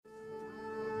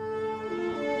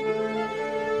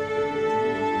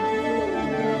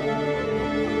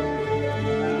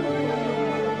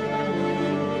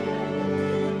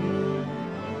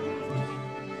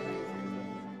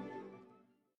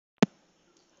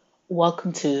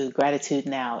Welcome to Gratitude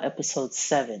Now, episode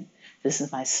 7. This is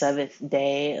my seventh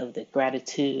day of the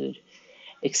gratitude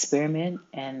experiment,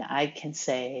 and I can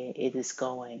say it is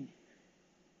going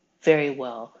very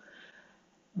well.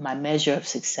 My measure of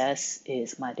success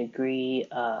is my degree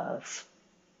of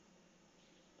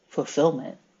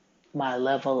fulfillment, my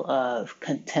level of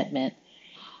contentment,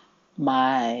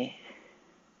 my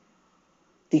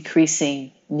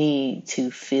decreasing need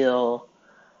to fill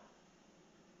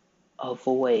a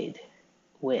void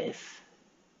with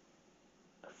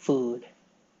food,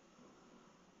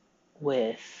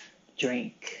 with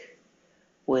drink,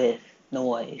 with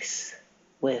noise,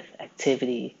 with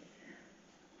activity,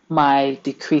 my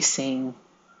decreasing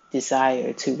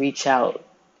desire to reach out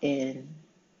and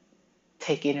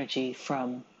take energy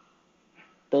from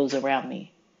those around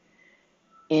me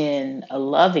in a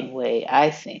loving way,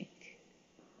 I think.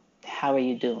 How are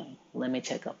you doing? Let me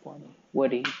check up on you.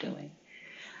 What are you doing?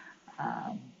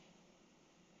 Um,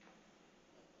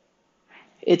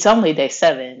 it's only day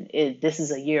 7. This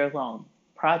is a year-long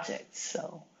project,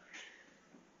 so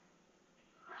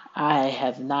I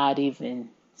have not even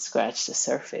scratched the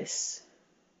surface.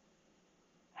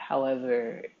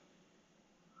 However,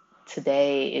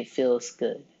 today it feels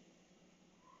good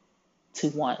to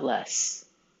want less.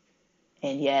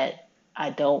 And yet I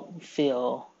don't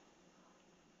feel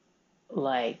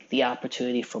like the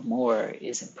opportunity for more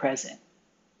isn't present.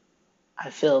 I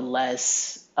feel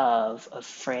less of a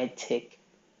frantic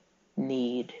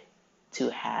need to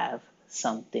have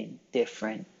something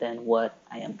different than what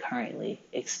I am currently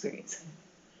experiencing.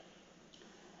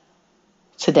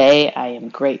 Today, I am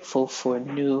grateful for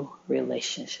new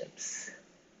relationships.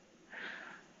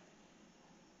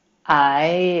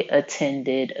 I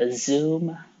attended a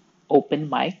Zoom open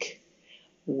mic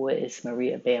with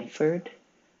Maria Bamford.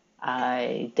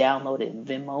 I downloaded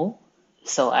Venmo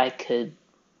so I could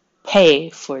pay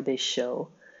for this show.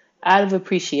 Out of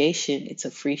appreciation, it's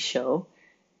a free show.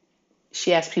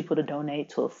 She asked people to donate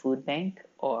to a food bank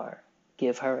or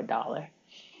give her $1.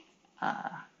 Uh,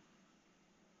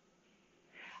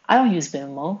 I don't use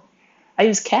Venmo. I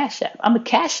use Cash App. I'm a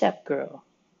Cash App girl.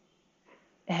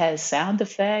 It has sound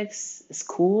effects. It's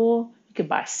cool. You can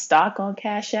buy stock on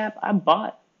Cash App. I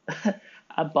bought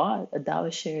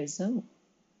 $1 share of Zoom.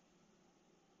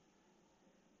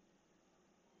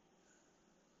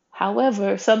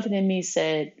 However, something in me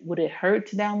said, would it hurt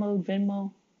to download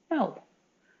Venmo? No.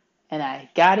 And I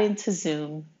got into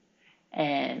Zoom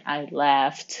and I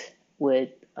laughed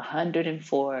with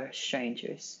 104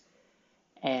 strangers.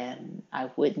 And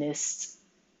I witnessed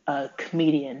a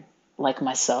comedian like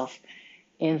myself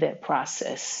in that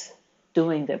process,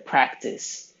 doing their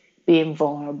practice, being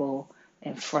vulnerable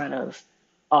in front of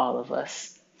all of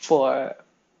us for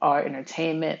our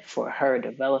entertainment, for her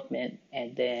development.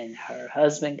 And then her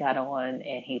husband got on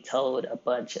and he told a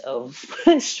bunch of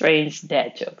strange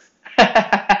dad jokes.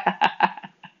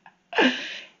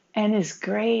 And it's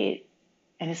great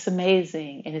and it's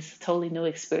amazing and it's a totally new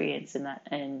experience.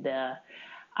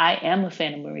 I am a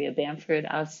fan of Maria Bamford.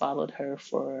 I've followed her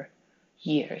for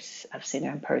years. I've seen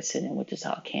her in person in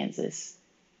Wichita, Kansas.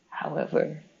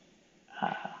 However,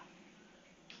 uh,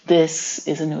 this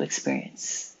is a new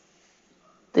experience,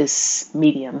 this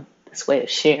medium, this way of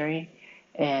sharing,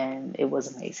 and it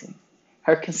was amazing.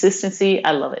 Her consistency,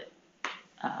 I love it.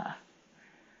 Uh,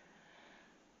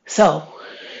 so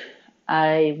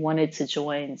I wanted to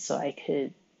join so I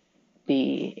could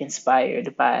be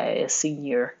inspired by a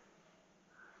senior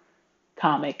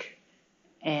comic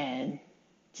and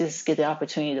just get the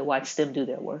opportunity to watch them do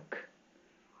their work.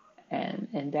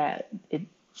 And that it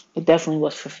definitely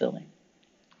was fulfilling.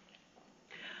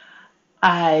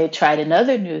 I tried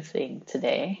another new thing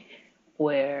today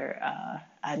where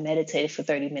I meditated for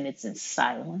 30 minutes in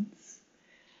silence.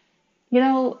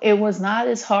 It was not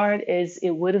as hard as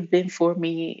it would have been for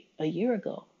me a year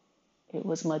ago. It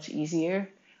was much easier.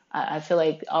 I feel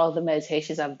like all the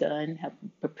meditations I've done have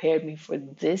prepared me for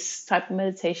this type of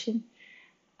meditation.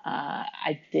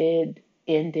 I did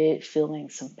end it feeling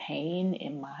some pain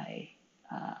in my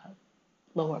uh,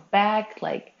 lower back,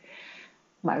 like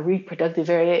my reproductive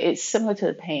area. It's similar to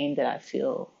the pain that I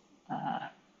feel uh,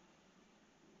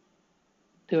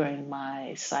 during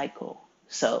my cycle.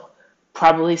 So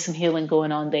probably some healing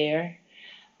going on there.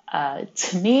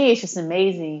 To me, it's just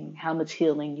amazing how much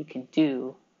healing you can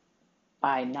do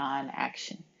by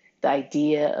non-action. The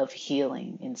idea of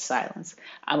healing in silence.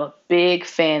 I'm a big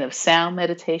fan of sound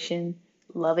meditation.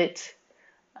 Love it.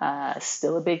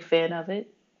 Still a big fan of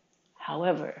it.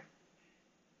 However,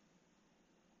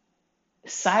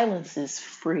 silence is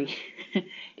free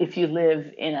if you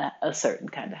live in a certain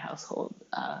kind of household.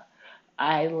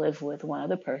 I live with one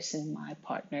other person, my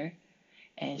partner,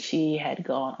 and she had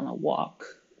gone on a walk,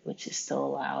 which is still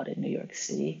allowed in New York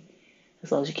City,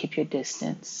 as long as you keep your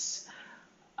distance.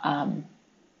 Um,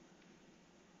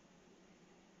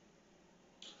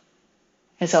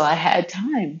 and so I had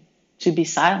time to be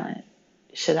silent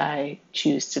should I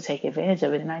choose to take advantage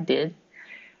of it, and I did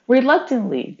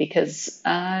reluctantly because,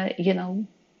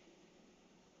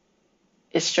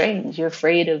 it's strange. You're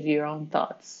afraid of your own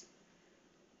thoughts.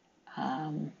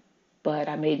 Um, but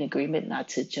I made an agreement not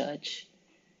to judge,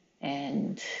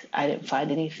 and I didn't find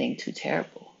anything too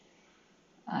terrible.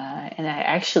 And I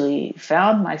actually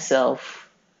found myself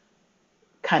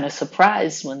kind of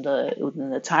surprised when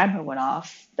the timer went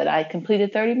off that I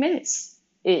completed 30 minutes.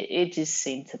 It just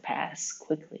seemed to pass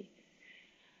quickly.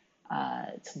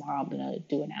 Tomorrow I'm gonna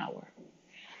do an hour.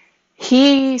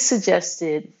 He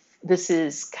suggested this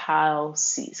is Kyle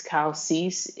Cease. Kyle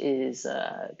Cease is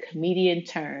a comedian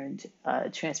turned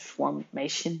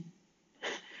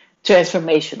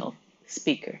transformational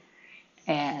speaker,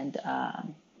 and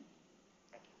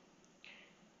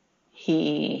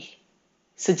he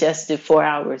suggested 4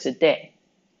 hours a day.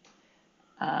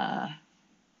 Uh,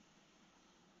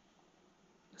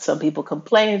 some people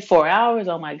complain 4 hours.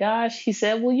 Oh my gosh. He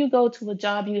said, well, you go to a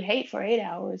job you hate for 8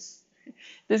 hours.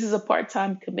 This is a part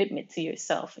time commitment to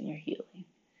yourself and your healing.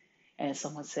 And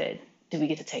someone said, do we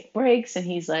get to take breaks? And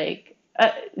he's like,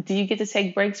 do you get to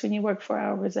take breaks when you work 4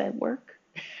 hours at work?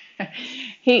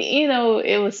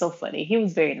 It was so funny. He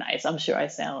was very nice. I'm sure I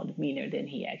sound meaner than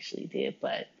he actually did,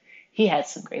 but he had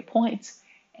some great points.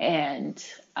 And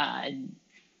uh,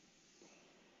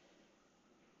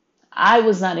 I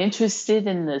was not interested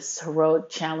in this heroic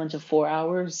challenge of 4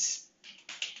 hours,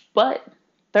 but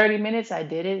 30 minutes I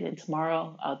did it, and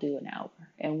tomorrow I'll do an hour,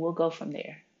 and we'll go from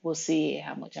there. We'll see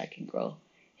how much I can grow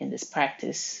in this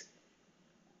practice.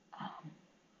 Um,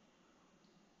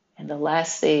 and the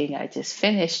last thing I just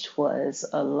finished was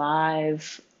a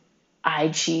live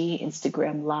IG,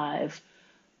 Instagram live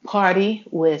party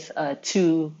with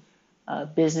two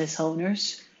business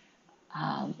owners.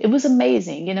 It was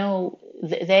amazing.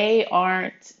 They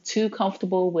aren't too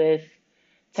comfortable with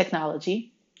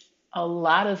technology. A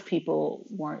lot of people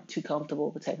weren't too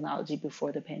comfortable with technology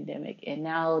before the pandemic, and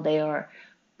now they are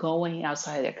going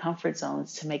outside their comfort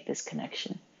zones to make this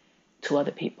connection to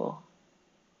other people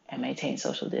and maintain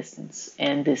social distance.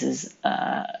 And this is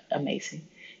amazing.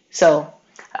 So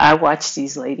I watch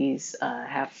these ladies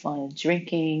have fun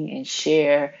drinking and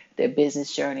share their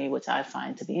business journey, which I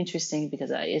find to be interesting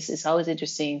because it's always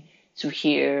interesting to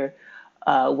hear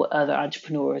what other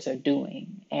entrepreneurs are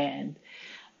doing. And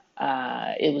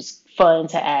it was fun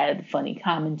to add funny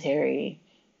commentary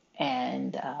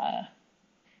and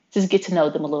just get to know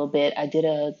them a little bit. I did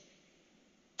a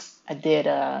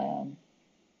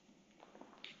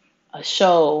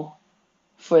show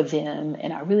for them,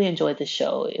 and I really enjoyed the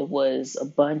show. It was a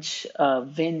bunch of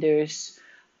vendors,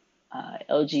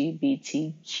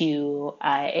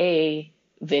 LGBTQIA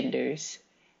vendors,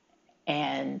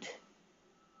 and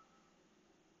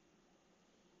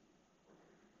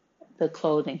the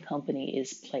clothing company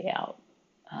is PlayOut.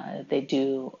 They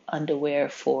do underwear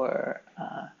for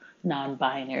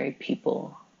non-binary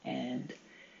people, and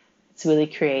it's really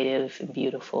creative and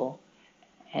beautiful.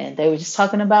 And they were just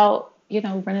talking about,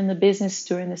 running the business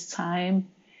during this time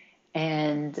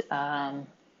and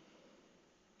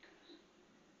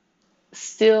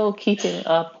still keeping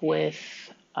up with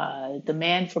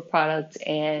demand for product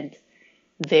and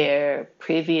their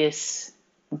previous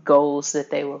goals that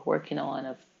they were working on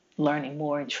of learning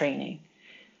more and training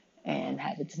and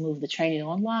having to move the training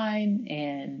online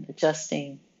and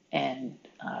adjusting. And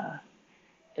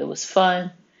it was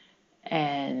fun.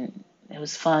 And it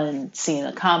was fun seeing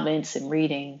the comments and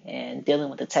reading and dealing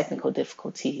with the technical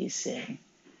difficulties. And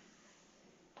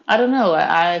I don't know.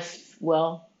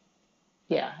 Well,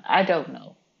 yeah, I don't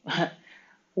know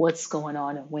what's going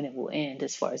on and when it will end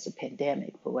as far as the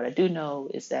pandemic. But what I do know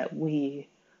is that we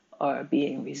are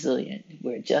being resilient.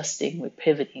 We're adjusting, we're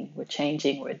pivoting, we're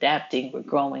changing, we're adapting, we're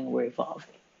growing, we're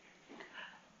evolving.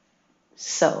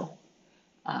 So,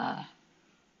 uh,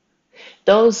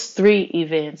 those three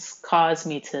events caused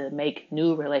me to make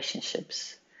new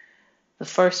relationships. The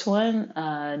first one,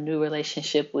 a new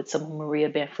relationship with some of Maria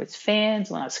Bamford's fans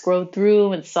when I scrolled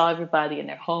through and saw everybody in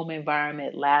their home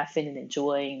environment laughing and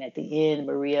enjoying. At the end,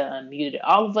 Maria unmuted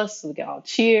all of us so we could all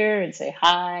cheer and say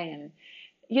hi. And,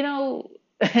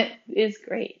 it's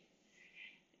great.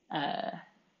 Uh,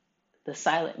 the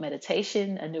silent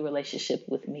meditation, a new relationship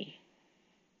with me.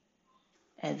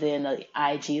 And then the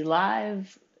IG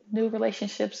Live, new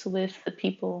relationships with the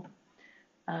people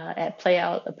at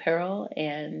PlayOut Apparel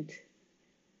and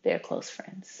they're close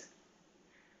friends.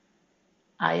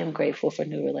 I am grateful for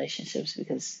new relationships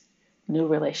because new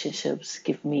relationships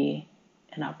give me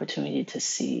an opportunity to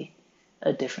see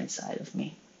a different side of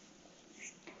me.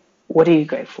 What are you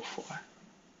grateful for?